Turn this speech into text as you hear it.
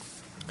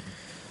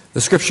The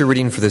scripture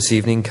reading for this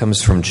evening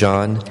comes from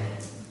John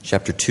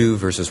chapter 2,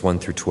 verses 1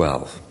 through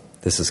 12.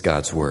 This is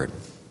God's word.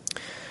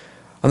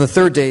 On the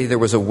third day there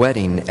was a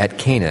wedding at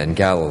Cana in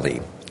Galilee,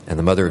 and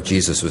the mother of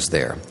Jesus was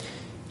there.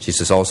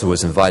 Jesus also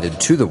was invited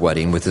to the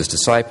wedding with his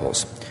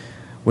disciples.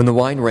 When the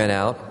wine ran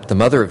out, the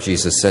mother of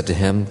Jesus said to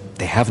him,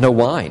 "They have no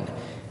wine."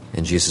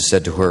 And Jesus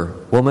said to her,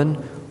 "Woman,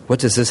 what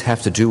does this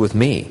have to do with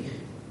me?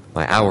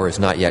 My hour is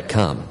not yet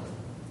come."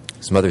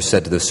 His mother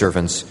said to the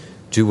servants,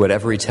 "Do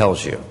whatever he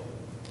tells you."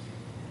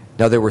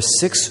 Now there were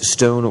 6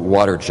 stone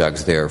water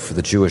jugs there for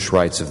the Jewish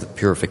rites of the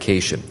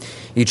purification,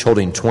 each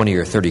holding 20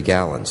 or 30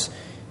 gallons.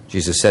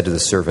 Jesus said to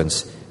the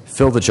servants,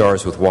 "Fill the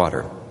jars with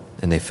water,"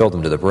 and they filled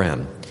them to the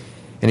brim.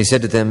 And he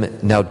said to them,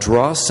 "Now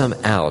draw some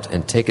out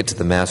and take it to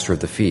the master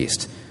of the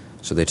feast."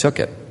 So they took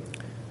it.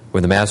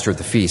 When the master of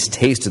the feast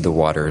tasted the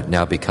water,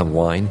 now become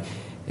wine,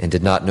 and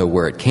did not know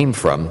where it came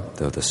from,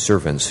 though the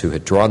servants who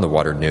had drawn the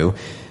water knew,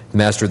 the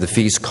master of the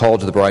feast called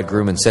to the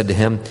bridegroom and said to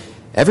him,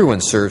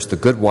 "Everyone serves the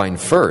good wine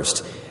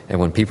first, and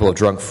when people have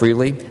drunk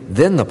freely,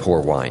 then the poor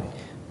wine.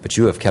 But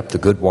you have kept the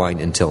good wine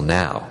until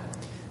now."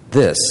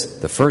 This,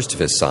 the first of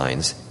his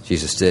signs,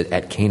 Jesus did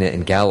at Cana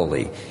in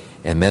Galilee,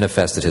 and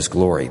manifested his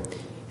glory,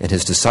 and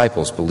his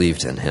disciples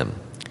believed in him.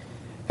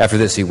 After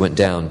this he went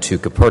down to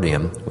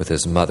Capernaum with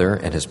his mother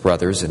and his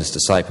brothers and his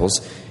disciples,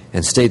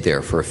 and stayed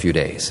there for a few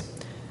days.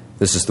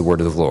 This is the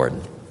word of the Lord.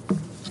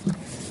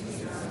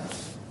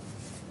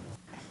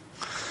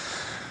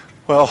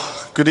 Well,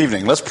 good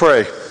evening. Let's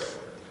pray.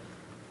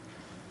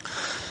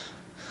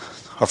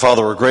 Our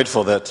Father, we're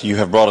grateful that you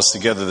have brought us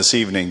together this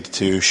evening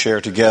to share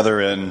together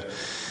in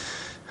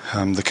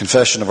the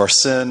confession of our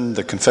sin,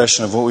 the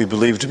confession of what we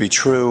believe to be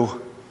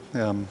true,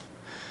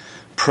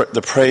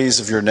 the praise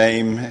of your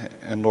name,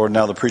 and Lord,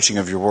 now the preaching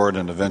of your word,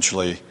 and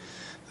eventually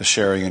the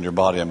sharing in your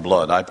body and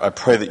blood. I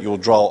pray that you will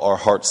draw our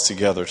hearts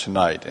together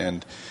tonight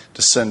and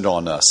descend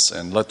on us,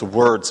 and let the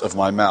words of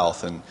my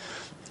mouth and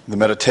the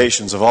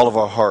meditations of all of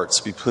our hearts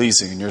be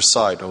pleasing in your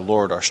sight, O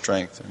Lord, our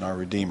strength and our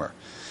Redeemer.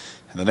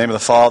 In the name of the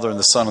Father, and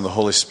the Son, and the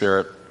Holy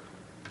Spirit.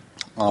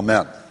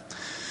 Amen.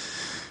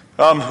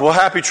 Well,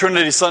 happy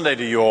Trinity Sunday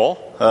to you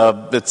all.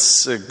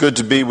 It's good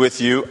to be with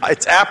you.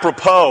 It's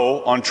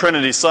apropos on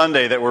Trinity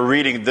Sunday that we're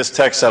reading this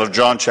text out of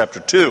John chapter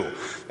 2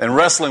 and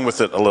wrestling with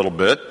it a little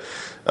bit.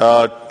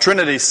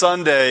 Trinity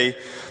Sunday,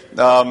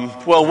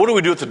 well, what do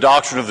we do with the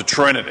doctrine of the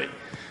Trinity?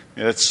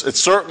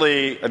 It's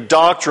certainly a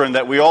doctrine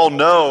that we all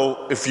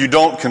know, if you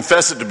don't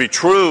confess it to be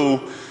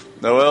true,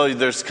 well,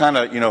 there's kind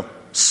of,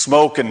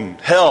 smoke and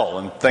hell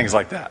and things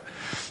like that.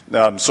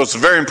 So it's a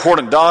very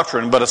important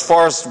doctrine, but as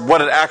far as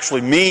what it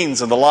actually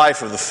means in the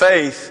life of the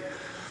faith,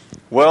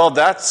 well,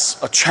 that's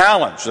a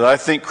challenge that I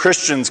think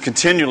Christians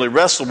continually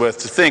wrestle with,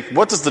 to think,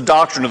 what does the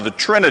doctrine of the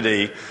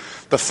Trinity,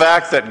 the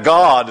fact that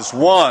God is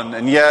one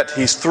and yet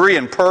He's three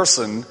in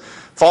person,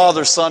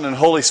 Father, Son, and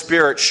Holy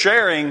Spirit,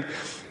 sharing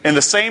in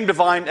the same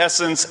divine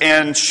essence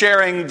and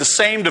sharing the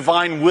same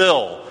divine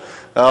will.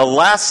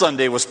 Last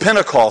Sunday was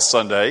Pentecost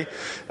Sunday,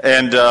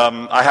 and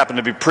I happened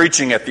to be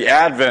preaching at the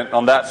Advent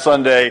on that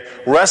Sunday,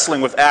 wrestling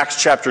with Acts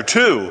chapter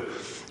 2,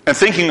 and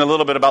thinking a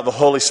little bit about the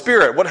Holy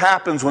Spirit. What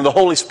happens when the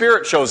Holy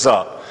Spirit shows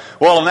up?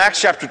 Well, in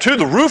Acts chapter 2,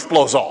 the roof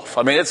blows off.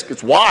 I mean,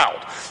 it's wild.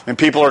 And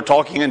people are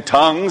talking in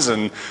tongues,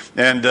 and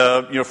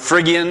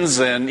Phrygians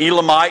and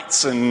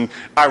Elamites and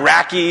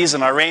Iraqis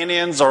and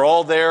Iranians are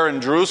all there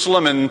in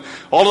Jerusalem, and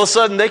all of a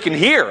sudden they can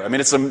hear. I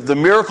mean, the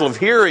miracle of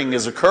hearing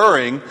is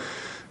occurring.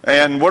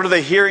 And what are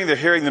they hearing? They're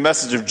hearing the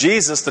message of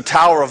Jesus. The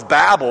Tower of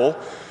Babel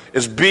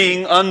is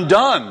being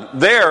undone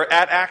there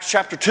at Acts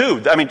chapter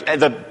 2. I mean,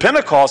 the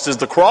Pentecost is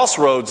the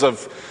crossroads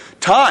of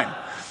time.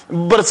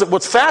 But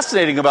what's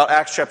fascinating about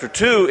Acts chapter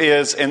 2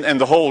 is, and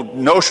the whole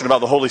notion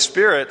about the Holy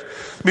Spirit,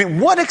 I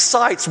mean, what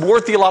excites more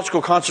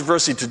theological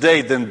controversy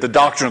today than the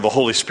doctrine of the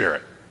Holy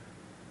Spirit?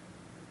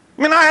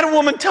 I mean, I had a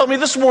woman tell me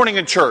this morning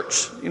in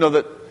church,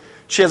 that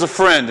she has a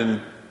friend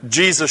and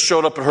Jesus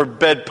showed up at her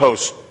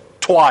bedpost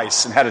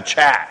twice and had a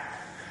chat.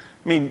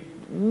 I mean,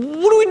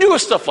 what do we do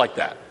with stuff like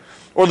that?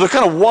 Or the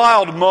kind of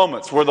wild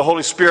moments where the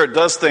Holy Spirit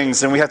does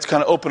things and we have to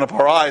kind of open up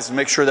our eyes and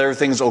make sure that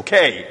everything's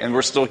okay and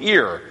we're still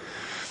here.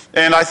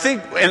 And I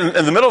think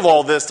in the middle of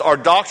all this, our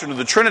doctrine of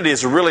the Trinity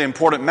is a really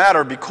important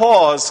matter,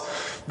 because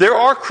there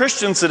are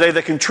Christians today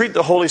that can treat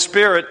the Holy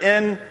Spirit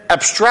in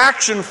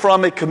abstraction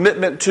from a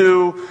commitment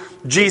to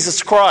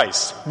Jesus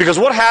Christ. Because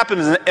what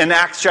happens in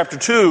Acts chapter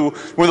 2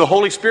 when the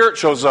Holy Spirit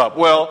shows up?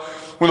 Well,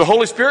 when the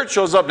Holy Spirit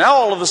shows up, now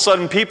all of a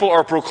sudden people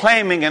are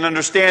proclaiming and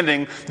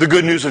understanding the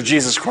good news of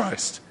Jesus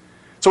Christ.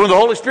 So when the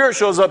Holy Spirit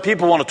shows up,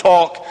 people want to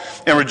talk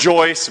and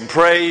rejoice and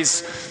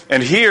praise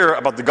and hear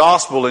about the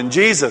gospel and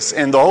Jesus.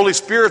 And the Holy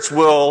Spirit's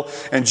will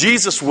and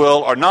Jesus'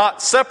 will are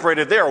not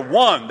separated. They are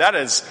one. That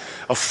is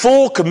a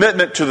full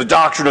commitment to the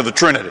doctrine of the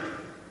Trinity.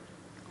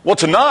 Well,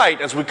 tonight,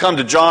 as we come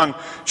to John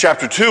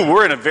chapter 2,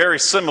 we're in a very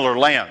similar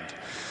land.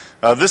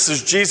 This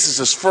is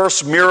Jesus'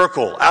 first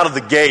miracle out of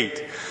the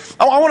gate.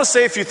 I want to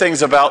say a few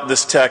things about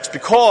this text,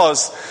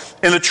 because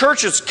in the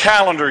church's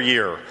calendar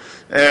year,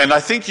 And I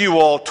think you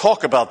all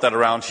talk about that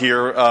around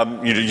here.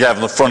 You have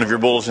in the front of your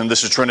bulletin,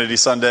 this is Trinity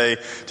Sunday.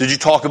 Did you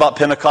talk about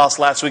Pentecost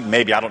last week?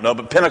 Maybe, I don't know.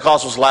 But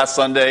Pentecost was last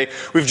Sunday.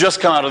 We've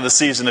just come out of the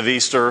season of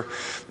Easter.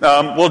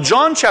 Well,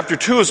 John chapter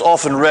 2 is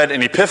often read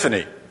in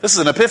Epiphany. This is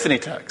an Epiphany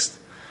text.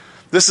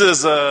 This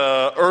is an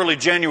early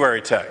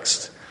January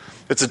text.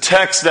 It's a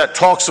text that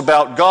talks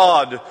about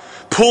God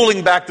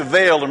pulling back the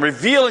veil and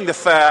revealing the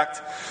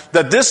fact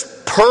that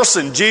this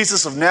person,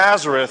 Jesus of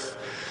Nazareth,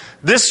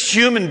 this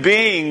human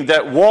being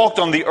that walked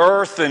on the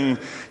earth and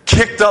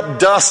kicked up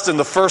dust in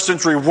the first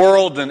century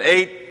world and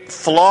ate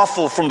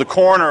falafel from the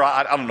corner,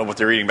 I don't know what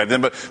they were eating back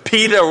then, but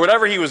pita or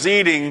whatever he was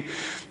eating,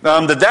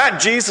 that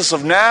Jesus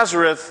of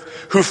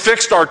Nazareth who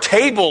fixed our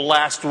table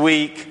last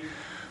week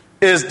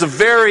is the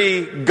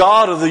very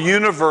God of the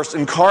universe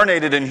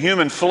incarnated in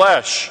human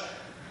flesh.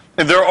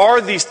 And there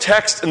are these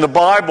texts in the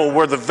Bible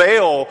where the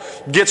veil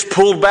gets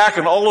pulled back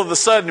and all of a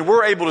sudden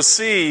we're able to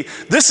see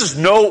this is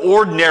no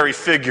ordinary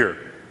figure.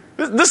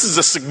 This is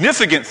a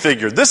significant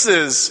figure. This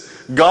is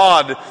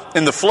God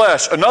in the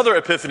flesh. Another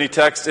Epiphany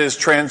text is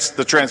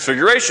the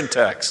Transfiguration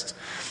text,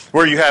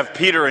 where you have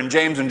Peter and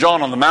James and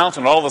John on the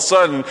mountain. All of a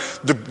sudden,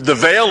 the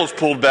veil is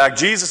pulled back.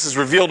 Jesus is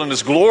revealed in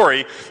His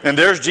glory. And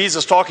there's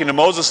Jesus talking to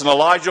Moses and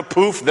Elijah.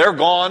 Poof, they're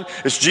gone.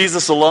 It's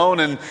Jesus alone.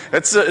 And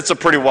it's a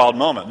pretty wild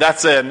moment.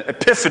 That's an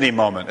Epiphany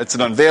moment. It's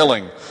an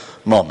unveiling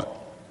moment.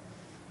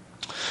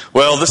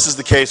 Well, this is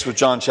the case with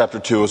John chapter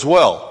 2 as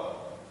well.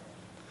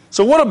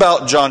 So what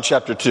about John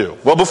chapter 2?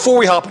 Well, before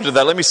we hop into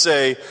that, let me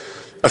say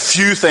a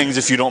few things,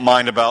 if you don't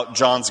mind, about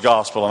John's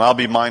gospel. And I'll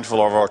be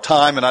mindful of our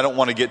time, and I don't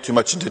want to get too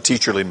much into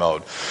teacherly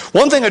mode.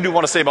 One thing I do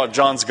want to say about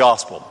John's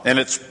gospel, and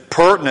it's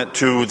pertinent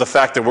to the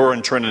fact that we're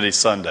in Trinity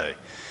Sunday.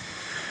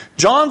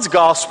 John's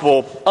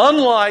gospel,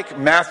 unlike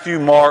Matthew,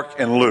 Mark,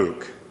 and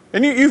Luke,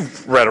 and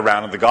you've read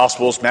around in the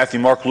gospels, Matthew,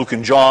 Mark, Luke,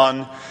 and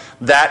John,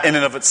 that in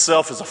and of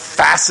itself is a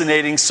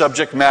fascinating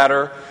subject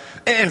matter.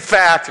 In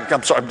fact,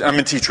 I'm sorry, I'm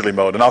in teacherly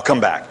mode, and I'll come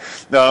back.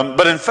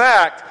 But in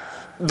fact,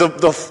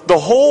 the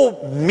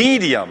whole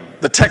medium,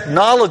 the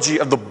technology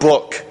of the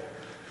book,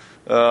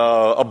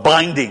 a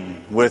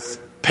binding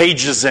with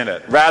pages in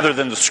it, rather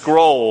than the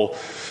scroll,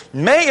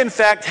 may in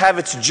fact have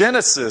its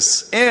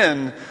genesis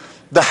in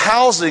the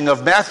housing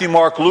of Matthew,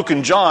 Mark, Luke,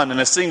 and John in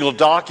a single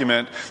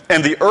document,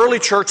 and the early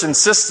church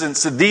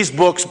insistence that these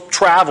books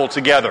travel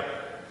together.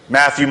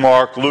 Matthew,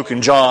 Mark, Luke,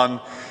 and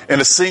John, in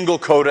a single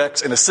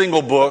codex, in a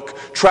single book,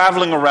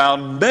 traveling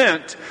around,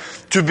 meant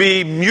to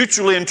be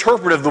mutually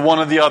interpretive the one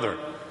of the other.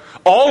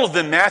 All of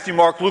them, Matthew,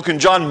 Mark, Luke, and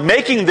John,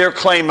 making their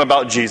claim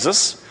about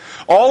Jesus.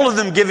 All of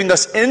them giving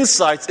us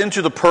insights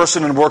into the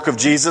person and work of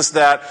Jesus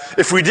that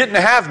if we didn't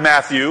have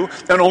Matthew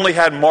and only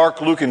had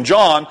Mark, Luke, and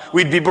John,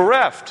 we'd be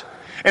bereft.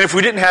 And if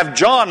we didn't have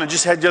John and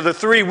just had the other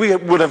three, we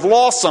would have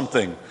lost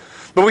something.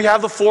 But we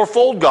have the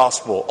fourfold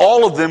gospel,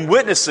 all of them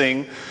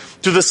witnessing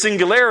to the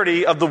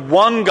singularity of the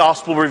one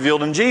gospel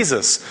revealed in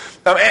Jesus.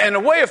 And a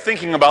way of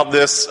thinking about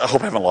this, I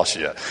hope I haven't lost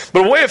you yet,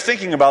 but a way of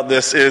thinking about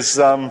this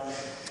is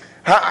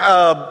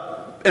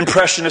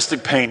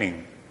impressionistic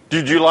painting.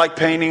 Did you like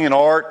painting and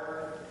art?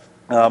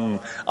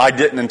 I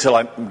didn't until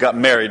I got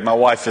married. My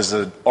wife is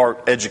an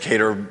art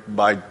educator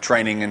by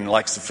training and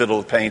likes to fiddle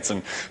with paints.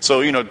 And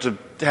so, to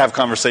have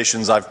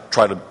conversations, I've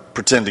tried to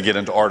pretend to get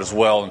into art as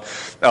well.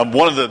 And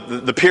one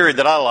of the period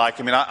that I like,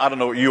 I don't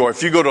know what you are.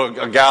 If you go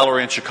to a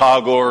gallery in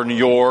Chicago or New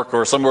York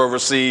or somewhere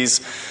overseas,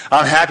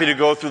 I'm happy to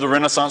go through the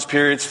Renaissance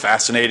period. It's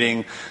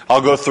fascinating.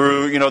 I'll go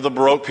through, the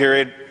Baroque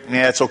period.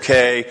 Yeah, it's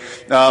okay.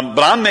 But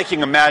I'm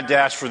making a mad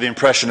dash for the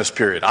Impressionist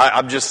period.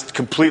 I'm just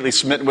completely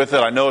smitten with it.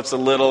 I know it's a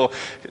little,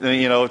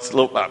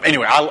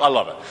 anyway, I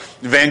love it.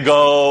 Van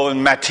Gogh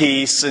and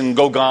Matisse and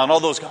Gauguin,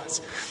 all those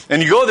guys.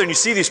 And you go there and you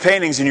see these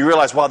paintings and you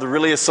realize, wow, there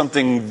really is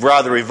something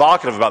rather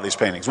evocative about these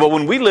paintings. Well,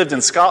 when we lived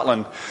in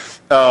Scotland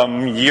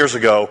years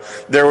ago,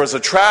 there was a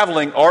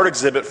traveling art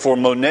exhibit for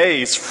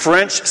Monet's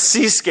French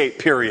seascape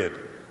period.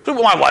 So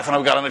my wife and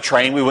I got on a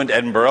train, we went to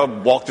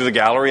Edinburgh, walked through the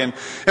gallery, and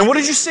what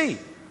did you see?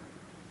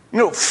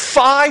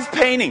 5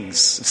 paintings,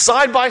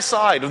 side by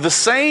side, of the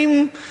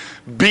same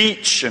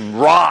beach and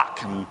rock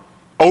and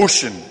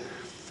ocean.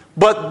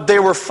 But they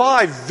were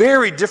 5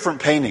 very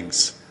different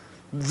paintings.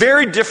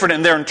 Very different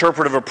in their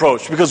interpretive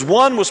approach. Because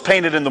one was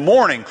painted in the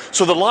morning,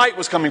 so the light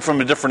was coming from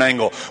a different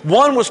angle.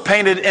 One was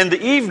painted in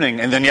the evening,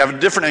 and then you have a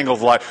different angle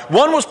of light.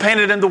 One was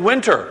painted in the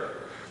winter.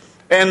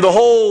 And the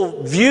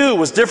whole view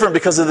was different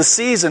because of the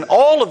season.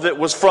 All of it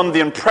was from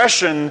the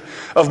impression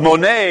of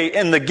Monet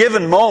in the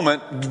given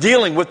moment,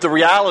 dealing with the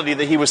reality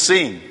that he was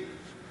seeing.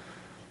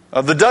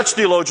 The Dutch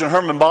theologian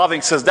Herman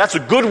Bavinck says that's a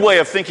good way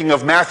of thinking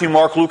of Matthew,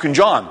 Mark, Luke, and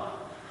John.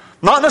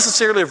 Not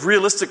necessarily of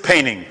realistic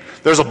painting.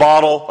 There's a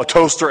bottle, a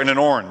toaster, and an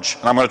orange.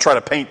 And I'm going to try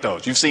to paint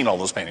those. You've seen all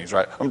those paintings,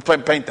 right? I'm going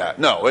to paint that.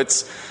 No,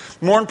 it's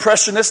more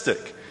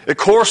impressionistic. It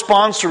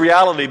corresponds to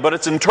reality, but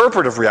it's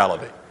interpretive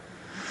reality.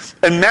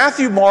 And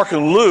Matthew, Mark,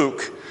 and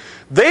Luke,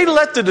 they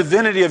let the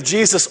divinity of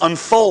Jesus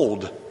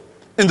unfold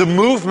in the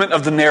movement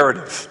of the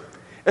narrative.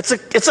 It's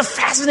a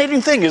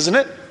fascinating thing, isn't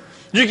it?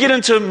 You get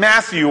into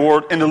Matthew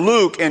or into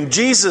Luke and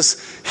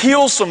Jesus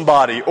heals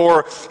somebody,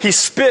 or he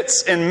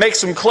spits and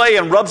makes some clay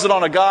and rubs it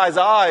on a guy's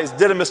eyes,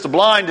 Didymus the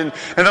blind, and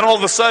then all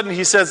of a sudden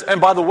he says,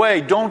 and by the way,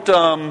 don't,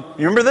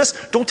 you remember this?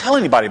 Don't tell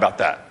anybody about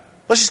that.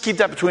 Let's just keep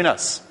that between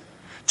us.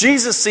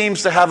 Jesus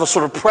seems to have a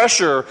sort of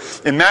pressure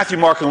in Matthew,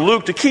 Mark, and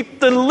Luke to keep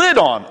the lid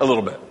on a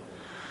little bit.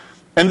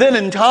 And then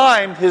in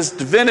time, his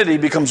divinity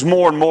becomes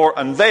more and more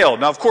unveiled.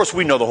 Now, of course,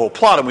 we know the whole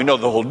plot and we know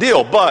the whole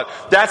deal, but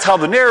that's how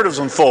the narratives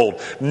unfold,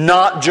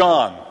 not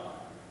John.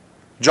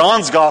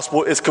 John's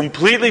gospel is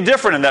completely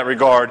different in that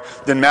regard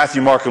than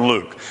Matthew, Mark, and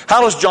Luke.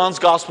 How does John's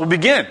gospel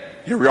begin?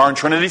 Here we are on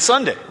Trinity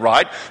Sunday,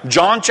 right?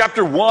 John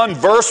chapter 1,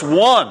 verse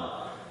 1.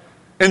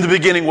 In the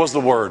beginning was the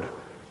Word,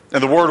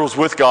 and the Word was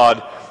with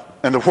God,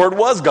 and the Word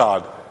was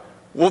God.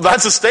 Well,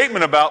 that's a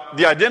statement about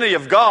the identity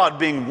of God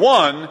being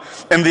one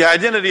and the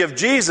identity of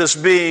Jesus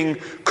being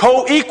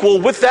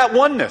co-equal with that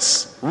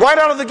oneness right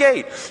out of the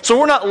gate. So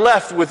we're not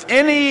left with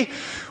any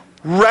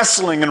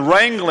wrestling and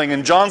wrangling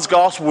in John's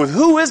gospel with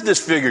who is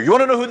this figure. You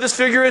want to know who this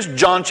figure is?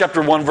 John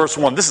chapter 1 verse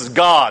 1. This is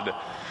God.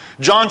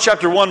 John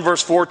chapter 1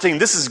 verse 14.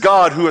 This is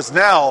God who has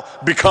now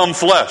become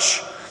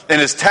flesh and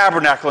is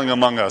tabernacling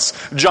among us.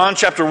 John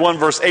chapter 1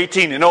 verse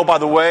 18. And oh, by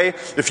the way,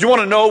 if you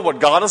want to know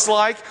what God is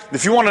like,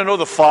 if you want to know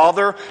the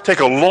Father, take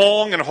a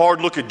long and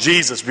hard look at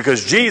Jesus,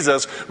 because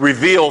Jesus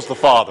reveals the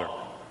Father.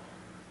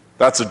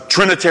 That's a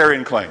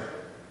Trinitarian claim.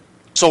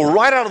 So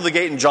right out of the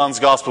gate in John's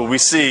gospel, we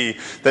see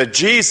that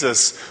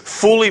Jesus,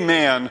 fully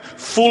man,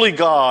 fully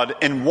God,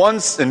 in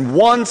one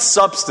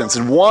substance,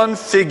 in one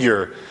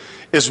figure,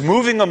 is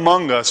moving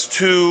among us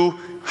to,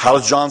 how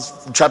does John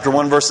chapter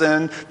 1 verse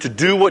end? To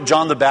do what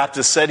John the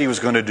Baptist said he was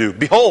going to do.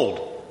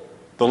 Behold,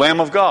 the Lamb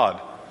of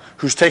God,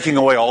 who's taking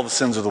away all the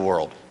sins of the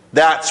world.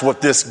 That's what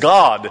this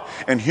God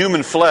in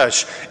human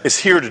flesh is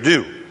here to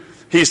do.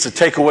 He's to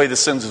take away the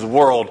sins of the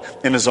world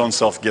in his own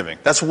self-giving.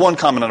 That's one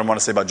comment I want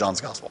to say about John's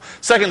gospel.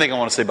 Second thing I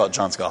want to say about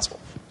John's gospel.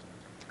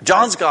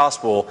 John's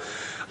gospel,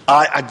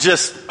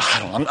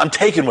 I'm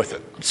taken with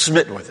it. I'm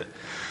smitten with it.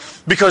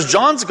 Because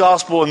John's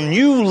gospel, and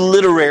you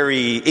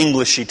literary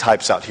Englishy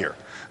types out here,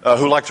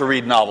 who like to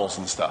read novels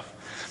and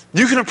stuff,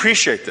 you can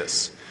appreciate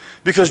this.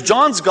 Because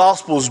John's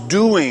gospel is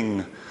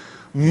doing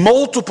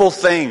multiple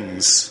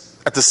things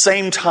at the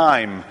same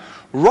time,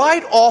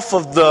 right off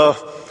of the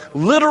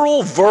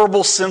literal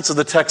verbal sense of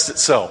the text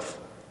itself.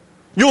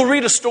 You'll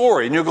read a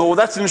story and you'll go, well,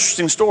 that's an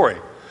interesting story.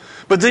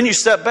 But then you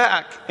step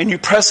back and you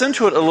press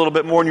into it a little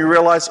bit more and you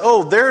realize,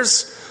 oh,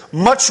 there's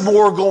much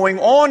more going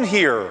on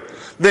here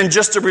than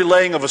just a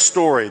relaying of a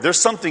story. There's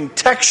something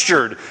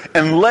textured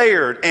and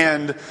layered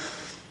and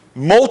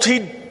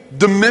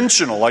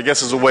multi-dimensional, I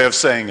guess is a way of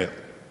saying it.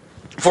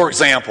 For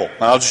example,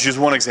 I'll just use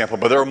one example,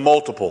 but there are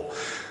multiple.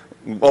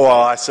 Oh,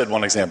 I said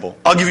one example.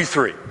 I'll give you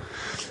three.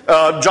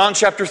 John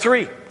chapter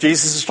 3,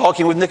 Jesus is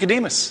talking with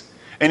Nicodemus.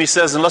 And he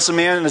says, unless a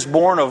man is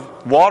born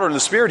of water and the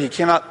Spirit, he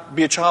cannot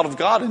be a child of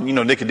God. And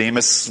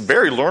Nicodemus,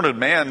 very learned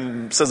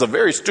man, says a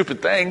very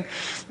stupid thing.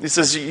 He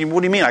says, what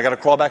do you mean? I got to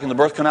crawl back in the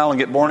birth canal and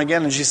get born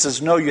again? And Jesus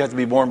says, no, you have to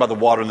be born by the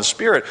water and the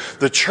Spirit.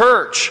 The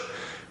church,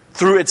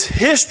 through its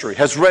history,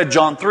 has read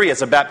John 3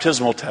 as a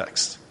baptismal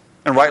text.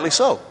 And rightly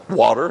so.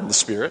 Water and the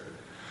Spirit.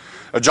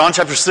 John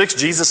chapter 6,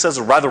 Jesus says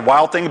a rather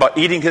wild thing about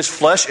eating his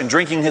flesh and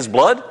drinking his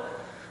blood.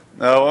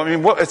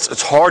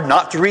 It's hard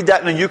not to read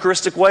that in a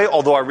Eucharistic way,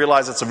 although I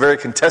realize it's a very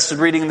contested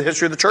reading in the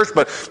history of the church,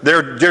 but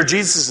there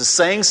Jesus is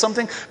saying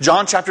something.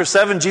 John chapter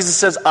 7, Jesus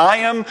says, I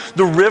am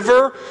the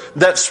river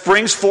that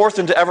springs forth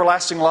into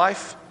everlasting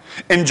life.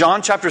 In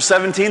John chapter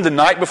 17, the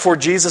night before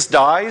Jesus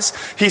dies,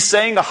 he's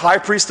saying a high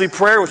priestly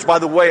prayer, which, by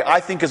the way,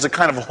 I think is a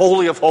kind of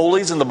holy of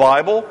holies in the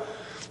Bible.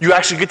 You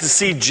actually get to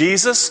see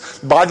Jesus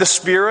by the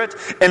Spirit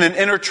in an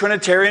inner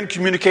Trinitarian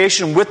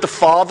communication with the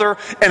Father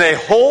in a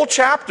whole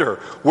chapter.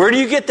 Where do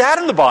you get that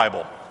in the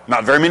Bible?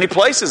 Not very many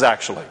places,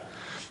 actually.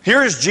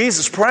 Here is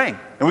Jesus praying,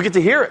 and we get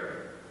to hear it.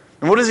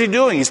 And what is he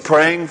doing? He's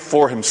praying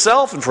for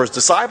himself and for his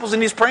disciples,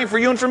 and he's praying for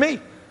you and for me.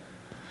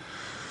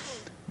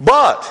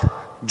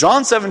 But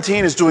John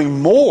 17 is doing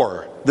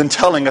more than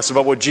telling us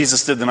about what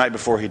Jesus did the night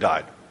before he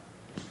died.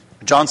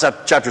 John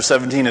chapter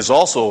 17 is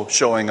also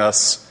showing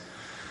us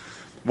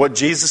what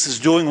Jesus is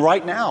doing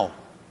right now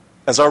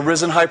as our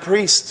risen high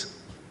priest.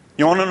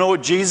 You want to know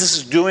what Jesus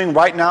is doing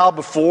right now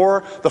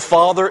before the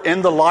Father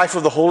in the life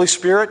of the Holy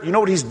Spirit? You know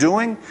what he's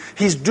doing?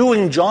 He's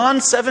doing John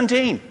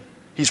 17.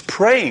 He's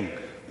praying,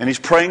 and he's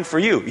praying for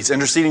you. He's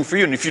interceding for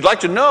you. And if you'd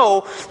like to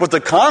know what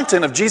the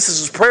content of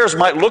Jesus' prayers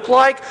might look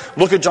like,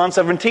 look at John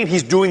 17.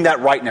 He's doing that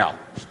right now.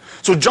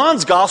 So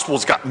John's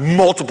gospel's got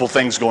multiple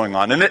things going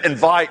on, and it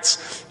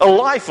invites a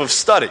life of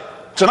study.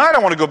 Tonight I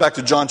want to go back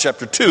to John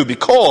chapter 2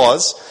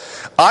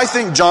 because I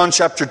think John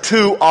chapter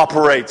 2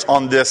 operates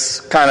on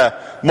this kind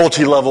of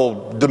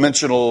multi-level,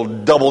 dimensional,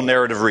 double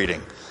narrative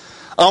reading.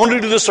 I want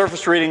to do the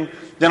surface reading,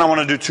 then I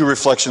want to do two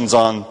reflections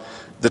on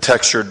the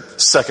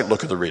textured second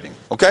look at the reading.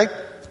 Okay?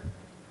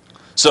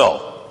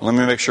 So, let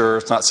me make sure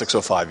it's not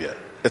 6:05 yet.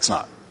 It's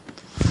not.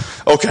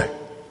 Okay.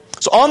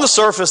 So on the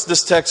surface,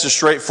 this text is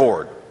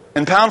straightforward.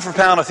 And pound for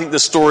pound, I think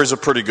this story is a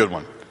pretty good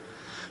one.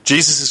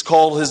 Jesus has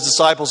called his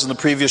disciples in the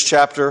previous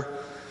chapter.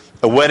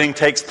 A wedding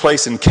takes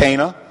place in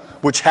Cana,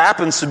 which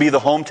happens to be the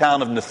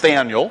hometown of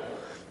Nathanael.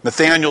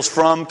 Nathanael's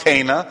from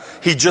Cana.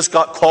 He just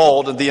got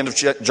called at the end of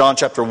John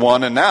chapter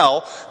 1, and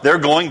now they're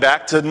going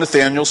back to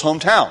Nathanael's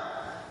hometown.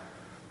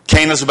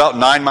 Cana's about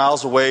 9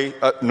 miles away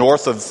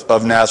north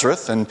of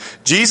Nazareth, and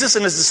Jesus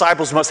and his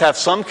disciples must have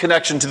some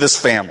connection to this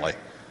family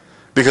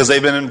because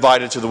they've been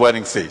invited to the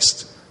wedding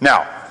feast.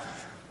 Now,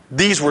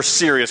 these were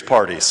serious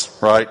parties,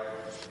 right?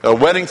 A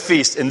wedding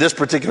feast in this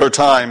particular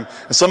time,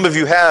 and some of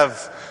you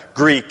have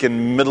Greek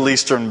and Middle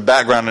Eastern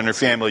background in your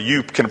family,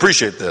 you can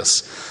appreciate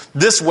this.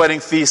 This wedding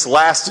feast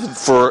lasted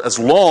for as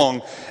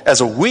long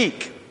as a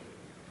week.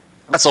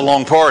 That's a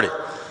long party.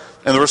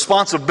 And the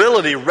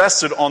responsibility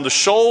rested on the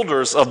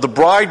shoulders of the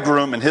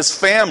bridegroom and his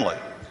family.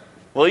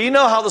 Well, you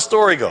know how the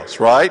story goes,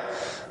 right?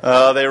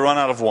 They run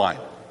out of wine.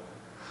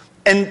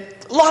 And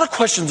a lot of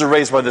questions are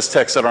raised by this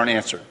text that aren't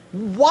answered.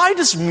 Why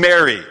does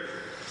Mary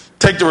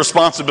take the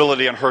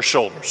responsibility on her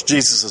shoulders,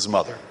 Jesus'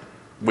 mother?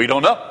 We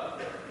don't know.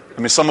 I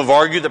mean, some have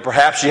argued that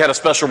perhaps she had a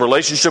special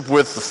relationship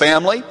with the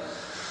family.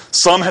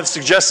 Some have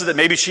suggested that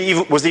maybe she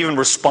was even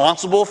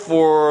responsible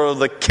for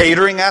the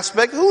catering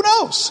aspect. Who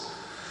knows?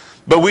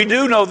 But we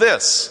do know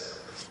this.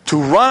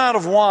 To run out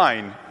of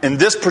wine in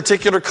this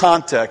particular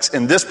context,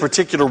 in this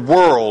particular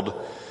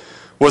world,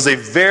 was a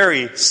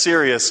very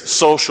serious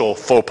social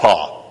faux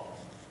pas.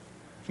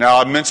 Now,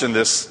 I mentioned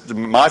this.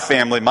 My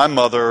family, my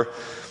mother,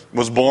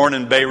 was born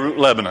in Beirut,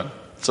 Lebanon.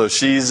 So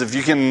she's, if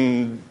you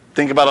can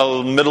think about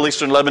a Middle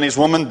Eastern Lebanese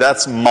woman,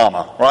 that's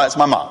mama, right? It's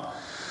my mom.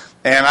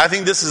 And I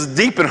think this is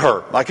deep in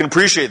her. I can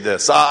appreciate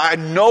this. I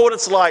know what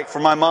it's like for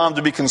my mom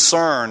to be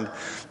concerned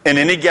in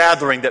any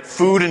gathering that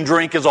food and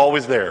drink is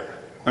always there.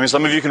 I mean,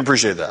 some of you can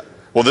appreciate that.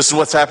 Well, this is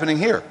what's happening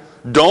here.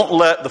 Don't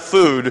let the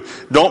food,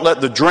 don't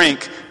let the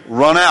drink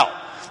run out.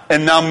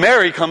 And now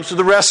Mary comes to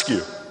the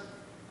rescue,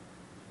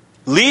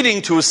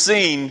 leading to a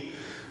scene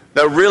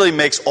that really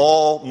makes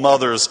all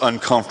mothers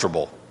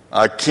uncomfortable.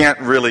 I can't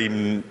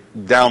really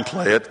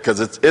downplay it because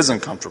it is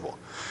uncomfortable.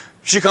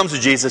 She comes to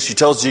Jesus. She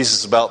tells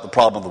Jesus about the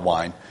problem of the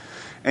wine.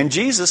 And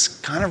Jesus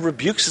kind of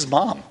rebukes his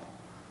mom.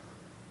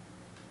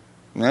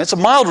 Now, it's a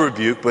mild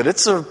rebuke, but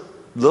it's a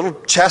little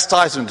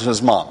chastisement to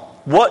his mom.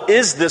 What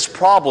is this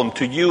problem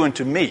to you and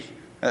to me?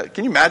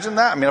 Can you imagine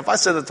that? I mean, if I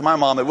said that to my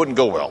mom, it wouldn't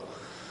go well.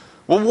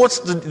 Well,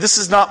 this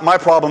is not my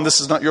problem.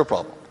 This is not your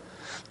problem.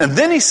 And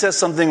then he says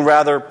something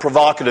rather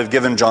provocative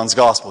given John's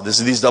gospel. This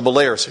is these double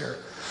layers here.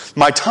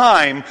 My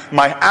time,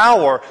 my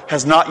hour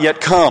has not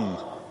yet come.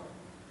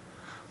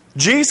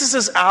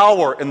 Jesus'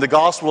 hour in the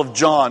Gospel of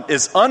John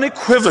is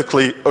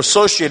unequivocally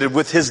associated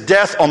with his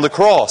death on the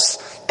cross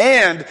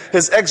and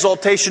his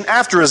exaltation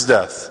after his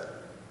death.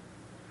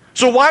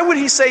 So why would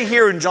he say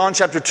here in John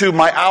chapter 2,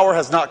 my hour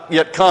has not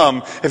yet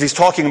come, if he's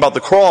talking about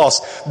the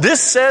cross?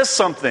 This says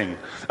something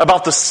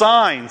about the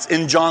signs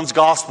in John's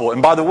Gospel.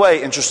 And by the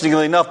way,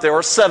 interestingly enough, there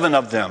are 7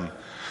 of them.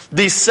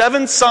 These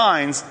 7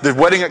 signs, the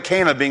wedding at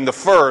Cana being the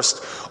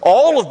first,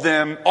 all of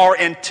them are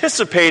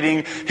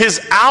anticipating his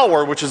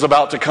hour which is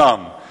about to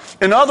come.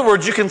 In other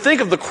words, you can think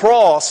of the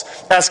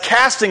cross as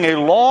casting a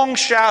long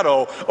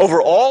shadow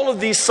over all of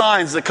these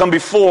signs that come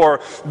before,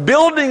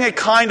 building a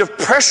kind of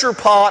pressure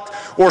pot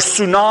or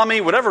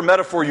tsunami, whatever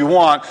metaphor you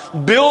want,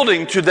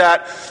 building to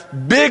that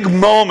big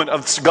moment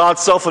of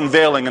God's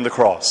self-unveiling in the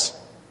cross.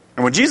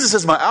 And when Jesus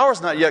says, my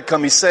hour's not yet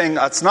come, he's saying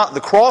it's not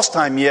the cross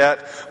time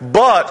yet,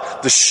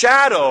 but the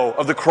shadow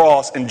of the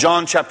cross in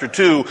John chapter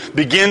 2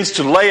 begins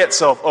to lay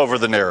itself over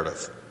the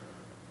narrative.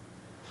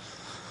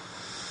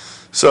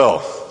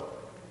 So,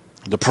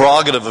 the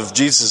prerogative of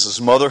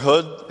Jesus'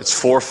 motherhood, it's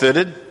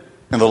forfeited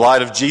in the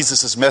light of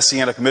Jesus'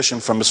 messianic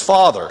mission from his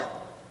Father.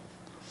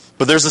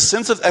 But there's a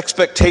sense of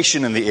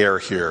expectation in the air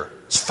here.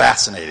 It's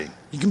fascinating.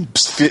 You can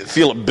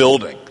feel it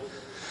building.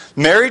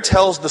 Mary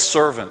tells the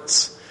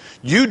servants,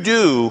 you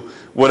do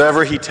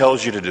whatever he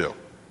tells you to do.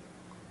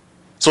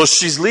 So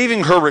she's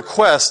leaving her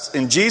request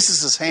in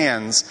Jesus'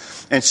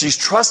 hands, and she's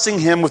trusting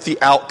him with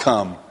the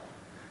outcome.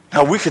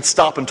 Now, we could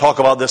stop and talk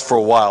about this for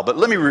a while, but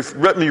let me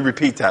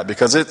repeat that,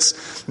 because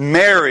it's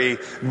Mary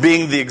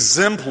being the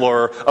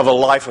exemplar of a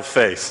life of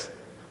faith.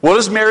 What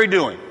is Mary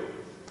doing?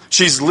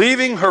 She's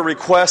leaving her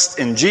request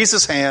in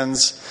Jesus'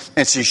 hands,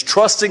 and she's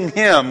trusting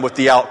him with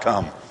the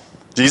outcome.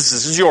 Jesus,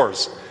 this is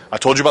yours. I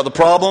told you about the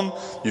problem.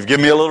 You've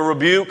given me a little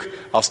rebuke.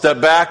 I'll step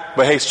back.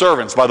 But hey,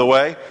 servants, by the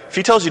way, if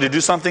he tells you to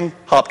do something,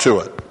 hop to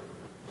it.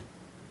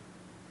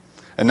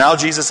 And now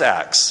Jesus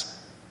acts.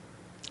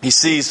 He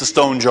sees the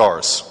stone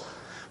jars.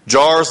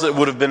 Jars that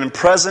would have been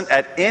present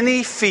at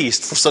any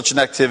feast for such an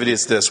activity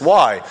as this.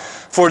 Why?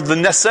 For the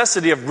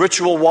necessity of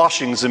ritual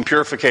washings and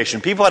purification.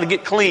 People had to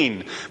get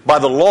clean by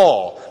the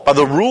law, by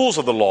the rules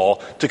of the law,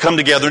 to come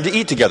together and to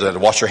eat together. They had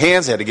to wash their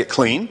hands, they had to get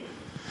clean.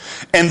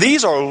 And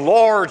these are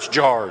large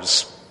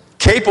jars,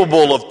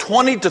 capable of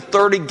 20 to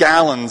 30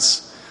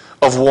 gallons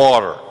of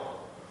water.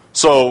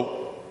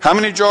 So, how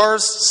many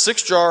jars?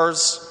 6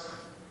 jars,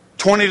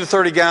 20 to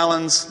 30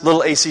 gallons.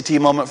 Little ACT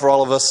moment for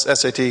all of us,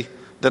 SAT.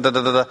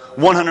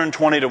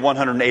 120 to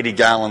 180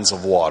 gallons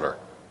of water.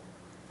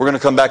 We're going to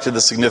come back to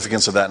the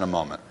significance of that in a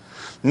moment.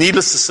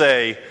 Needless to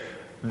say,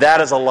 that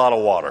is a lot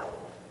of water.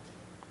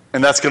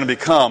 And that's going to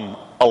become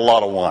a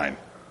lot of wine.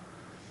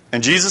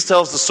 And Jesus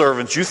tells the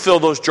servants, you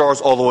fill those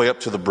jars all the way up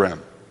to the brim.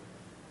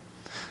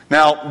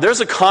 Now,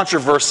 there's a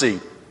controversy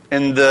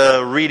in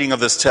the reading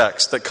of this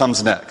text that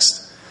comes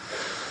next.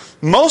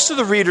 Most of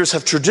the readers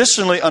have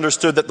traditionally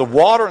understood that the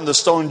water in the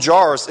stone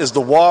jars is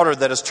the water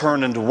that is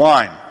turned into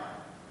wine.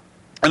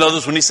 In other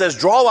words, when he says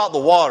draw out the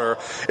water,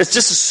 it's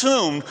just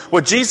assumed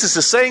what Jesus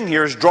is saying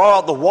here is draw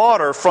out the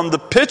water from the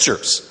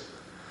pitchers.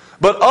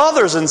 But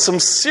others, and some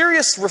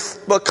serious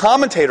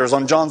commentators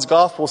on John's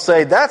Gospel,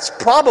 say that's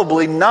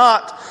probably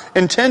not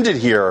intended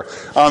here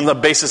on the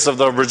basis of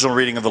the original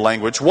reading of the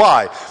language.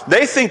 Why?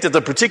 They think that the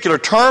particular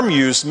term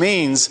used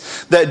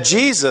means that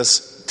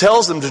Jesus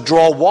tells them to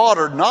draw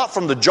water not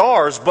from the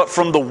jars, but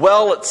from the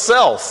well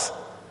itself.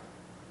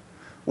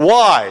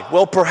 Why?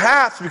 Well,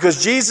 perhaps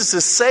because Jesus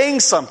is saying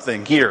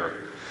something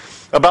here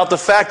about the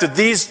fact that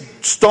these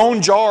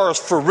stone jars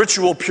for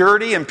ritual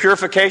purity and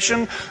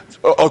purification,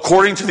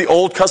 according to the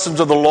old customs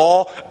of the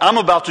law, I'm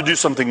about to do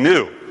something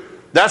new.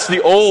 That's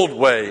the old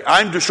way.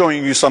 I'm just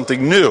showing you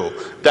something new.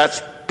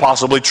 That's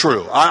possibly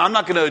true. I'm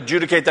not going to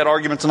adjudicate that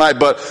argument tonight,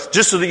 but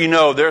just so that you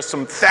know, there's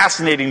some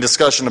fascinating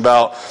discussion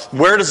about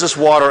where does this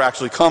water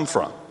actually come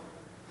from.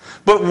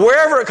 But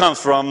wherever it comes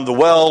from, the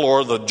well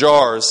or the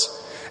jars,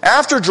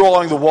 after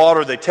drawing the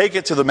water, they take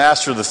it to the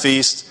master of the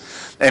feast.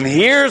 And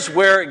here's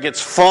where it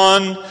gets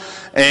fun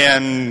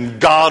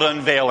and God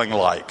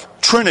unveiling-like,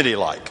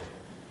 Trinity-like.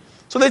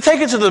 So they take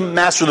it to the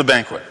master of the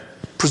banquet,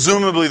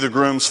 presumably the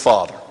groom's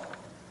father.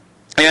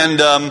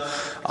 And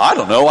I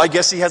don't know, I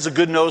guess he has a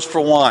good nose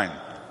for wine.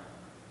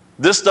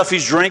 This stuff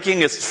he's drinking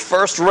is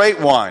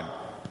first-rate wine,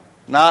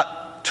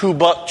 not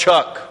 $2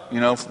 Chuck,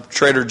 from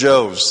Trader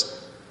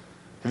Joe's.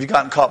 Have you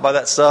gotten caught by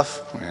that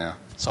stuff? Yeah,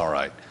 it's all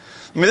right.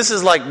 I mean, this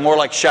is more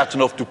like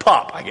Chateauneuf du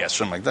Pape, I guess,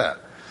 something like that.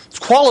 It's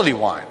quality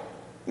wine.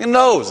 Your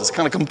nose is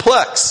kind of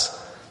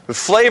complex with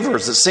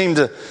flavors that seem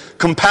to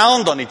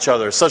compound on each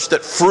other, such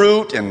that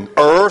fruit and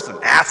earth and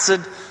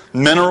acid,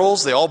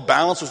 minerals, they all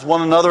balance with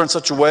one another in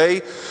such a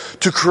way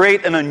to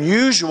create an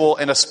unusual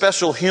and a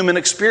special human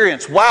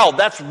experience. Wow,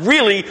 that's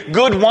really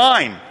good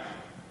wine.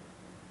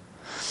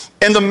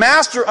 And the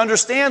master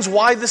understands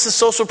why this is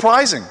so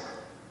surprising.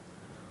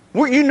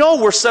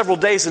 We're several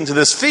days into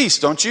this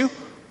feast, don't you?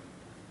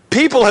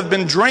 People have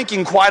been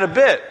drinking quite a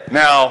bit.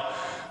 Now,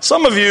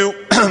 some of you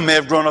may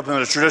have grown up in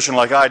a tradition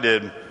like I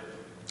did.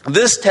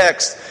 This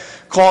text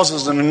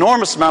causes an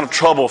enormous amount of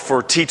trouble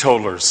for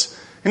teetotalers.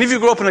 Any of you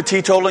grew up in a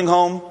teetotaling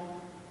home?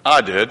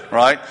 I did,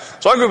 right?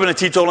 So I grew up in a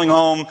teetotaling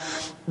home.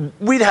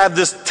 We'd have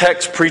this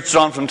text preached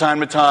on from time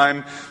to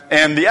time,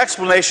 and the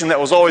explanation that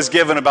was always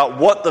given about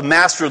what the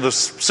master of the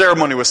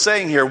ceremony was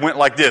saying here went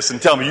like this.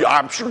 And tell me,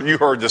 I'm sure you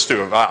heard this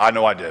too. I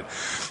know I did.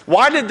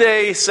 Why did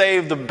they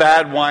save the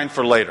bad wine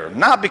for later?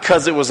 Not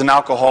because it was an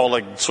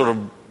alcoholic sort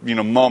of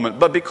moment,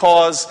 but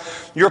because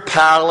your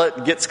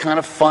palate gets kind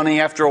of funny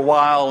after a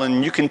while,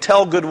 and you can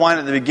tell good wine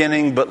at the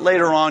beginning, but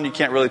later on you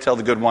can't really tell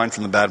the good wine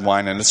from the bad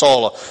wine, and it's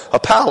all a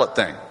palate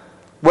thing.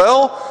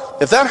 Well,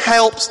 if that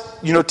helps,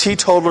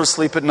 teetotalers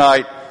sleep at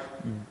night,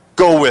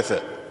 go with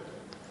it.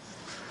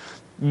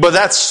 But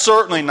that's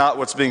certainly not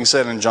what's being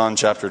said in John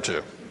chapter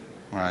 2.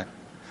 Right?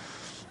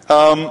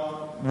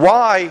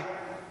 Why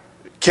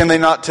can they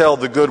not tell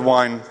the good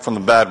wine from the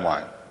bad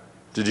wine?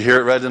 Did you hear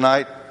it read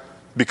tonight?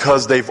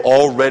 Because they've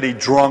already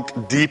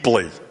drunk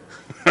deeply.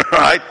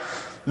 Right?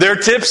 They're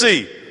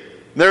tipsy.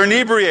 They're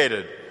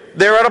inebriated.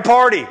 They're at a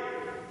party.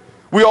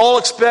 We all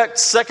expect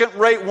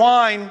second-rate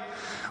wine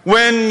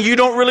when you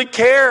don't really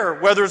care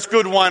whether it's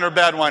good wine or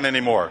bad wine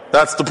anymore.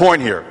 That's the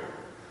point here.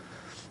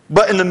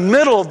 But in the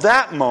middle of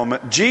that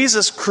moment,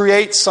 Jesus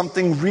creates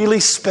something really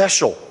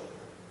special.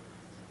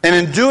 And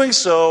in doing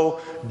so,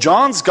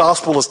 John's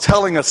gospel is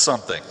telling us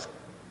something.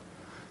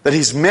 That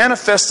he's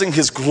manifesting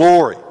his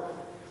glory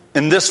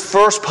in this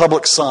first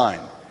public sign.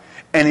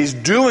 And he's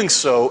doing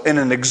so in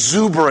an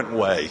exuberant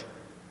way.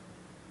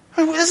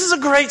 I mean, this is a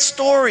great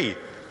story.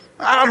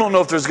 I don't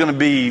know if there's going to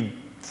be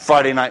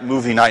Friday night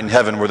movie night in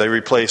heaven where they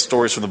replay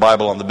stories from the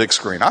Bible on the big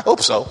screen. I hope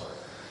so.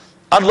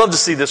 I'd love to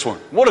see this one.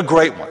 What a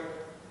great one.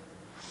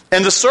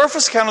 And the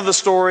surface account of the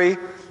story,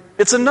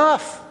 it's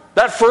enough.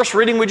 That first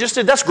reading we just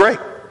did, that's great.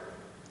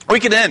 We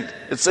can end.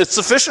 It's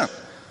sufficient.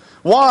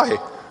 Why?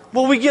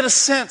 Well, we get a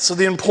sense of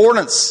the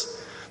importance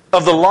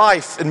of the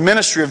life and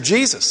ministry of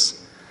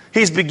Jesus.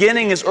 He's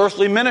beginning his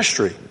earthly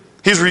ministry.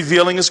 He's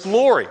revealing his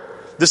glory.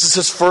 This is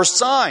his first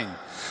sign,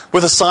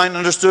 with a sign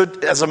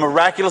understood as a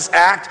miraculous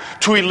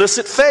act to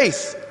elicit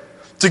faith,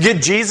 to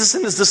get Jesus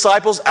and his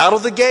disciples out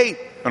of the gate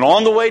and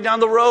on the way down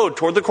the road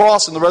toward the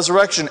cross and the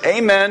resurrection.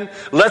 Amen.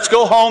 Let's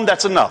go home.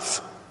 That's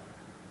enough.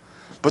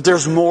 But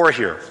there's more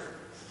here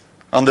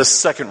on this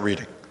second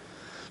reading.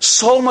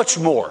 So much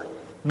more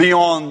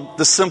beyond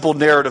the simple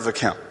narrative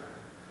account.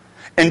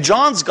 And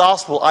John's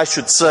gospel, I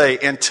should say,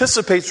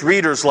 anticipates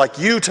readers like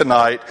you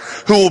tonight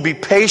who will be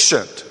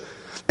patient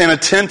and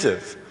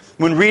attentive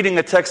when reading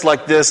a text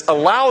like this,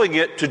 allowing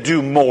it to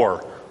do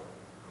more.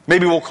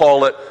 Maybe we'll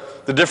call it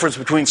the difference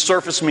between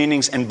surface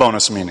meanings and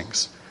bonus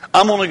meanings.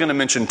 I'm only going to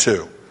mention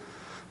two,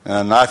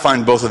 and I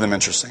find both of them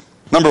interesting.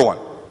 Number one,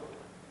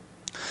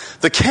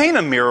 the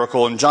Cana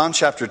miracle in John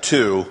chapter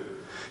 2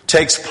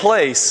 takes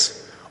place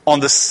on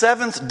the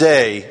 7th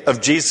day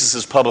of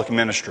Jesus' public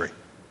ministry.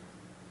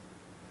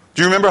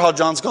 Do you remember how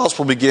John's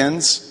gospel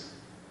begins?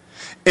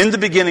 In the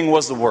beginning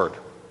was the Word.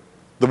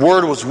 The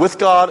Word was with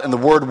God and the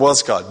Word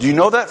was God. Do you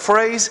know that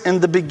phrase, in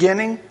the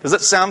beginning? Does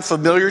that sound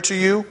familiar to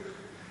you?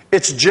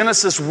 It's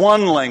Genesis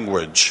 1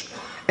 language.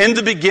 In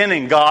the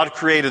beginning, God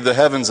created the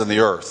heavens and the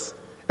earth.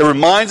 It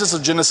reminds us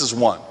of Genesis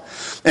 1.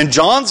 And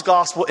John's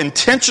gospel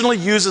intentionally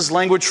uses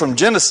language from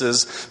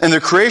Genesis in the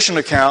creation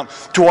account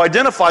to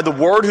identify the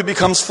Word who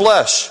becomes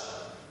flesh.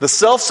 The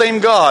selfsame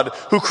God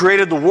who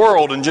created the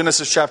world in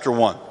Genesis chapter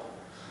 1.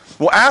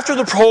 Well, after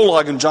the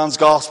prologue in John's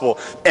gospel,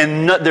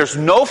 and there's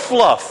no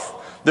fluff,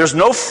 there's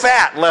no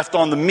fat left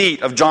on the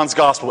meat of John's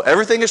gospel.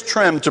 Everything is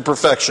trimmed to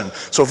perfection.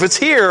 So if it's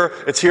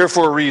here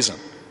for a reason.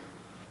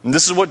 And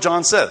this is what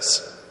John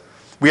says.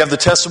 We have the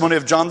testimony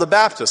of John the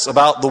Baptist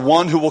about the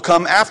one who will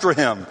come after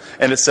him.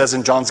 And it says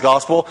in John's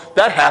gospel,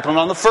 that happened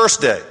on the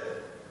first day.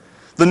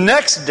 The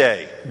next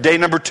day, day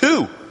number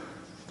 2,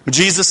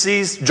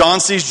 John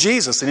sees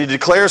Jesus and he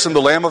declares him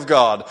the Lamb of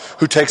God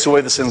who takes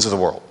away the sins of the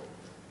world.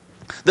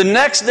 The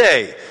next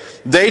day,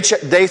 day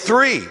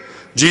 3,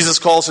 Jesus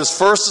calls his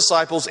first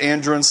disciples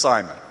Andrew and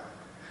Simon.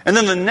 And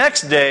then the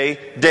next day,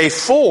 day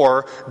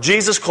 4,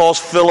 Jesus calls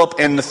Philip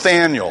and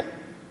Nathanael.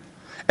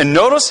 And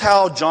notice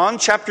how John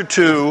chapter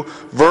 2,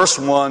 verse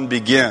 1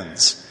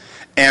 begins.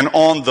 And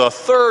on the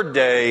third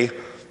day,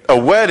 a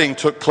wedding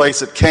took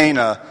place at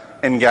Cana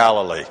in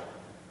Galilee.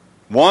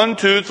 1,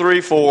 2,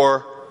 3,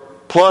 4,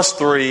 plus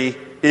 3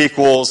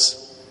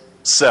 equals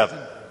 7.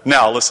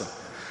 Now, listen.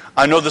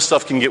 I know this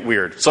stuff can get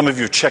weird. Some of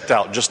you have checked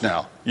out just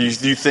now. You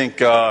think,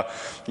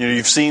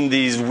 you've seen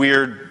these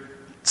weird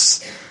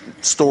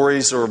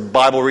stories or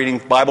Bible reading,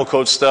 Bible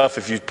code stuff.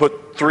 If you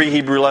put 3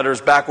 Hebrew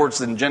letters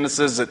backwards in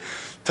Genesis, it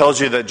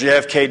tells you that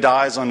JFK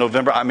dies on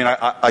November. I mean,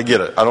 I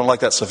get it. I don't like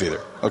that stuff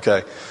either.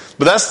 Okay,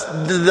 but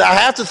I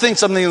have to think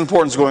something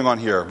important is going on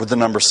here with the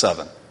number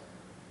 7.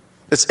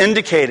 It's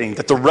indicating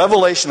that the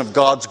revelation of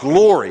God's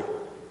glory,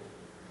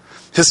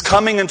 His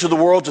coming into the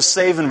world to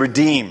save and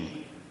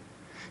redeem,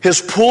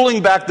 His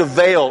pulling back the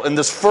veil in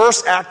this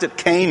first act at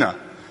Cana,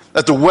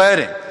 at the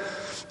wedding,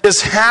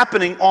 is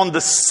happening on the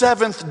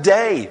 7th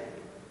day.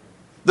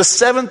 The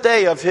 7th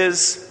day of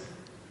His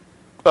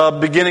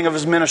beginning of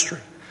His ministry.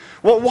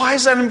 Well, why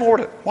is that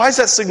important? Why is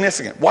that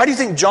significant? Why do you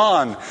think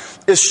John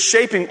is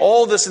shaping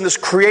all this in this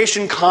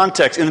creation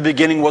context? In the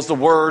beginning was the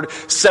Word,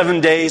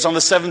 7 days. On the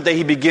 7th day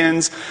He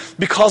begins.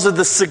 Because of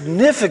the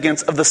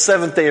significance of the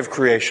 7th day of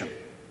creation.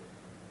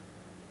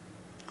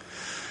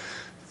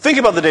 Think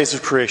about the days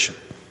of creation.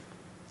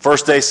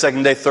 First day,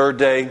 second day, third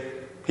day,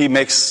 He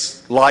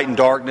makes light and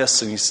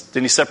darkness, and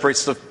then He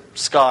separates the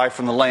sky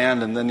from the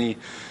land, and then He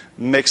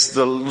makes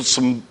the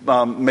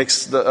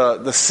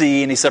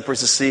sea, and He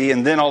separates the sea,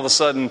 and then all of a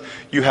sudden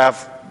you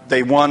have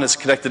day 1 is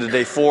connected to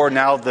day 4.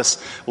 Now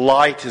this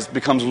light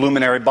becomes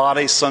luminary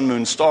bodies, sun,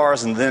 moon,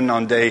 stars, and then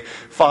on day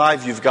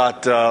 5 you've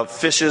got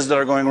fishes that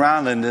are going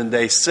around, and then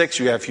day 6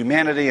 you have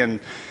humanity, and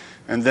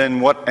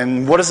then what?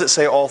 And what does it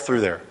say all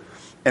through there?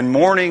 And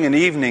morning and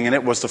evening, and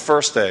it was the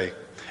first day.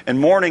 And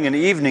morning and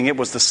evening, it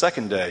was the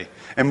second day.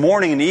 And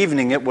morning and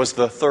evening, it was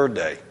the third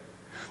day.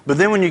 But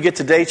then when you get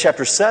to day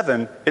chapter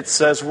 7, it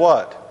says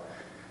what?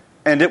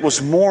 And it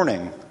was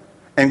morning,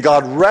 and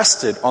God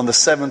rested on the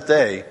 7th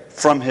day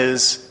from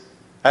His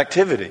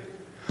activity.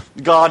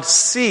 God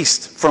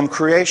ceased from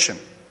creation.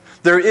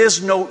 There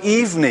is no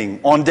evening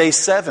on day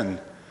 7.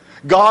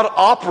 God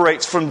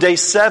operates from day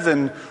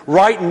 7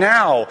 right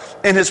now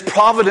in His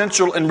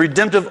providential and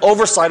redemptive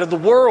oversight of the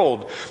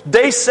world.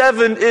 Day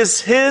 7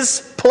 is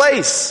His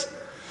place.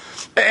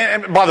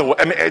 And by the way,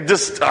 I mean,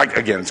 this,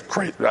 again, it's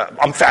crazy.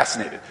 I'm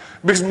fascinated.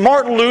 Because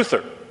Martin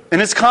Luther,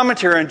 in his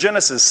commentary on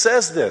Genesis,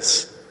 says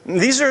this.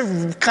 These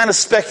are kind of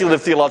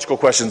speculative theological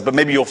questions, but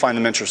maybe you'll find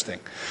them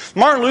interesting.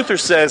 Martin Luther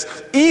says,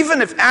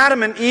 even if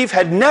Adam and Eve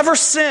had never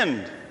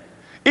sinned,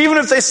 even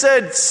if they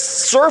said,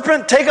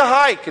 serpent, take a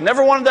hike, and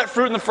never wanted that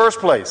fruit in the first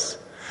place,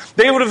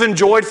 they would have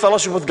enjoyed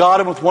fellowship with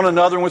God and with one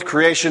another and with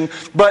creation.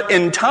 But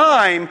in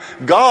time,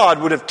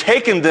 God would have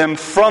taken them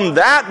from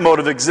that mode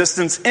of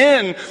existence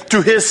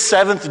into His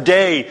 7th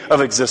day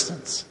of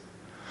existence.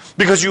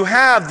 Because you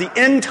have the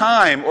end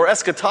time or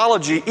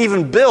eschatology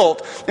even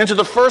built into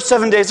the first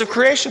 7 days of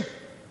creation.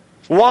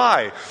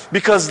 Why?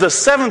 Because the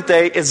 7th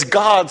day is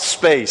God's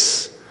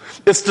space.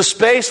 It's the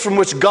space from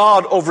which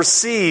God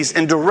oversees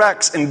and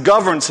directs and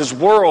governs His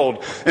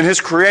world and His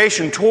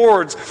creation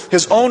towards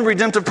His own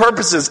redemptive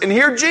purposes. And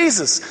here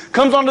Jesus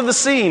comes onto the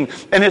scene,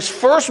 and His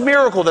first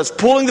miracle that's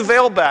pulling the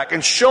veil back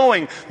and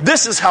showing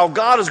this is how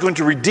God is going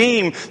to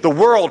redeem the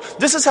world.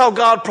 This is how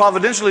God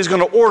providentially is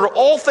going to order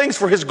all things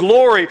for His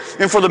glory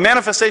and for the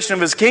manifestation of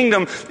His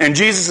kingdom. And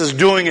Jesus is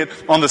doing it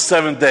on the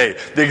 7th day,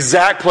 the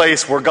exact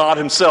place where God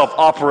Himself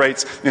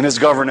operates in His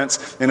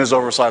governance and His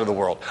oversight of the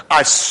world.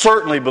 I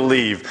certainly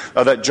believe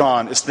that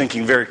John is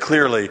thinking very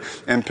clearly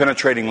and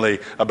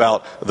penetratingly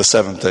about the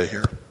seventh day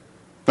here.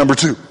 Number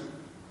 2.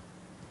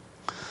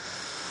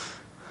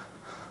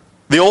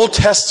 The Old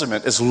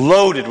Testament is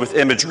loaded with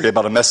imagery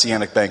about a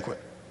messianic banquet.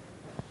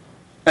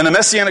 And the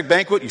messianic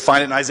banquet, you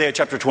find it in Isaiah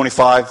chapter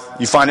 25.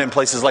 You find it in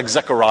places like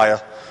Zechariah.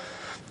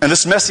 And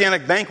this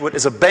messianic banquet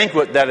is a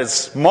banquet that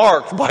is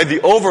marked by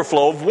the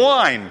overflow of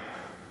wine.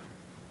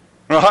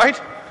 Right?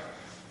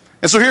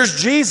 And so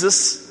here's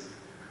Jesus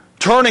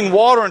turning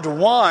water into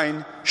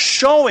wine,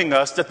 showing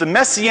us that the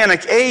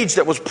messianic age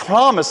that was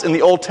promised in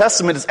the Old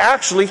Testament is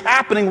actually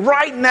happening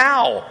right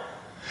now.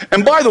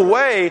 And by the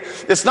way,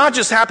 it's not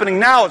just happening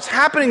now, it's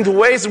happening the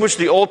ways in which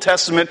the Old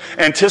Testament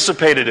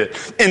anticipated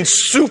it, in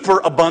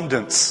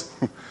superabundance.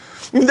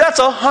 That's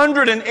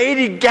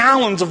 180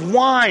 gallons of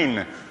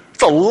wine.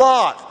 It's a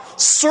lot.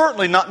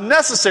 Certainly not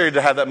necessary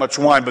to have that much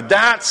wine, but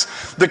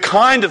that's the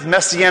kind of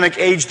messianic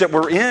age that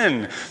we're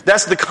in.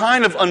 That's the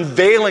kind of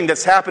unveiling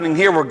that's happening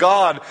here, where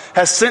God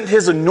has sent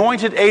His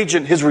anointed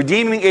agent, His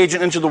redeeming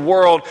agent, into the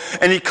world,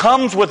 and He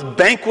comes with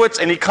banquets,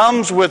 and He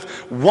comes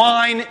with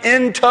wine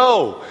in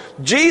tow.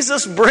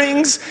 Jesus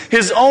brings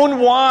His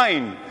own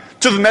wine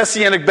to the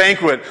messianic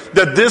banquet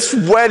that this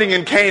wedding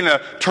in Cana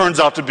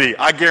turns out to be.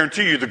 I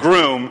guarantee you the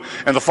groom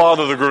and the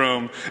father of the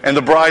groom and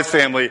the bride's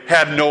family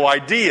had no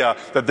idea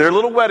that their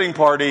little wedding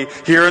party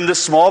here in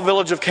this small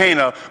village of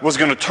Cana was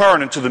going to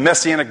turn into the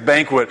messianic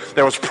banquet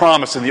that was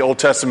promised in the Old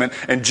Testament.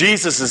 And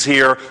Jesus is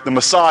here, the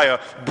Messiah,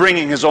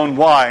 bringing His own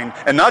wine,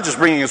 and not just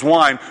bringing His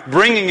wine,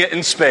 bringing it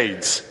in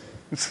spades.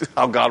 That's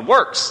how God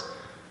works.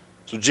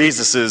 So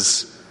Jesus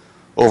is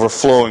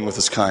overflowing with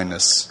His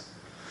kindness.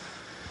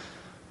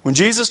 When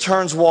Jesus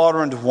turns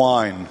water into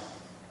wine,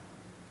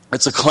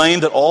 it's a claim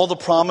that all the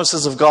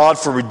promises of God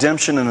for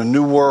redemption in a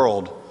new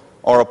world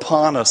are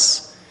upon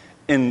us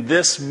in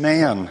this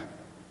man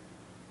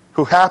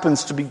who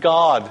happens to be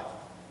God,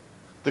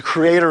 the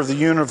creator of the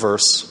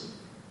universe.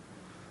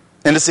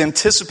 And it's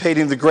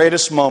anticipating the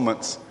greatest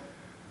moments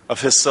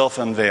of His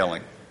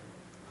self-unveiling.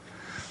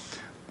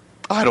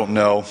 I don't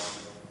know.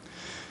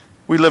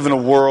 We live in a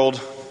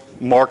world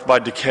marked by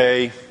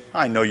decay.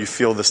 I know you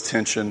feel this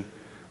tension.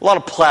 A lot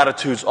of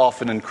platitudes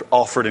often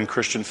offered in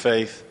Christian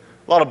faith.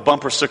 A lot of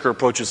bumper sticker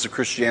approaches to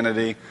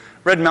Christianity.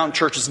 Red Mountain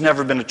Church has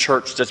never been a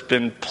church that's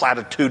been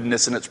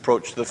platitudinous in its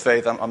approach to the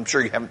faith. I'm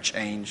sure you haven't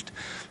changed.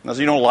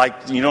 You don't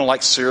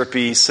like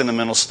syrupy,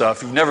 sentimental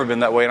stuff. You've never been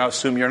that way, and I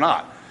assume you're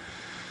not.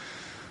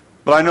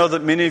 But I know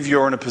that many of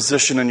you are in a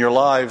position in your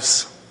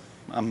lives,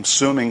 I'm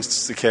assuming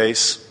it's the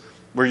case,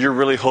 where you're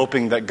really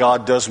hoping that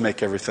God does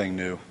make everything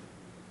new.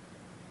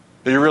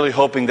 That you're really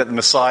hoping that the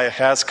Messiah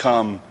has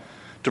come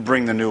to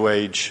bring the new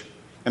age,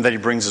 and that He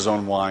brings His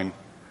own wine.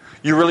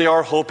 You really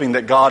are hoping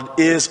that God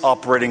is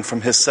operating from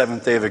His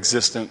seventh day of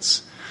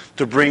existence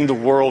to bring the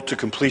world to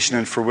completion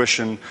and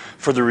fruition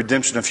for the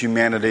redemption of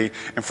humanity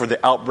and for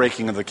the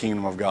outbreaking of the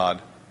kingdom of God.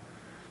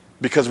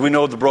 Because we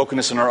know the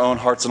brokenness in our own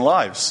hearts and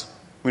lives.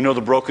 We know the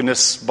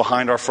brokenness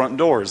behind our front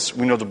doors.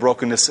 We know the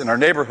brokenness in our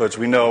neighborhoods.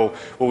 We know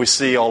what we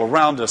see all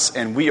around us,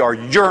 and we are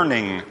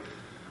yearning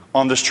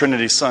on this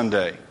Trinity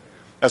Sunday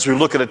as we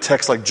look at a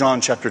text like John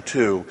chapter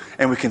 2,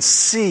 and we can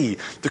see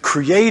the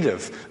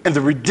creative and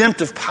the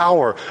redemptive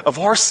power of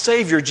our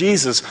Savior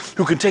Jesus,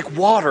 who can take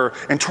water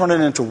and turn it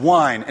into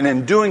wine, and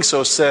in doing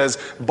so says,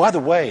 by the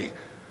way,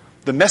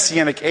 the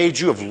messianic age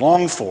you have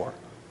longed for,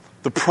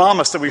 the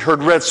promise that we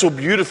heard read so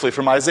beautifully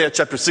from Isaiah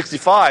chapter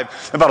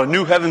 65 about a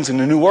new heavens and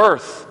a new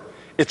earth,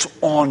 it's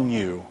on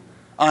you.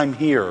 I'm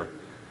here,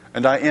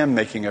 and I am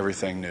making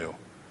everything new.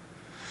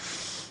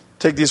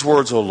 Take these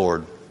words, O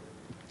Lord.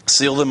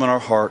 Seal them in our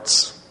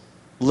hearts.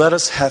 Let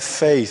us have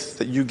faith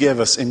that you give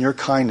us in your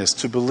kindness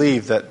to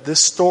believe that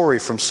this story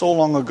from so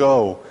long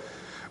ago,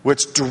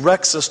 which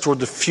directs us toward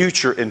the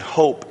future in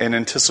hope and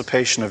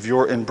anticipation of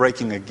your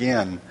inbreaking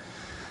again,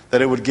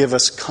 that it would give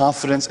us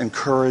confidence and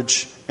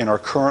courage in our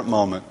current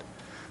moment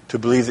to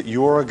believe that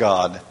you are a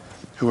God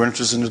who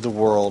enters into the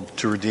world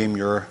to redeem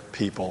your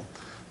people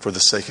for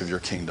the sake of your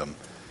kingdom.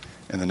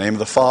 In the name of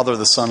the Father,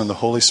 the Son, and the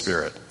Holy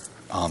Spirit.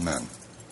 Amen.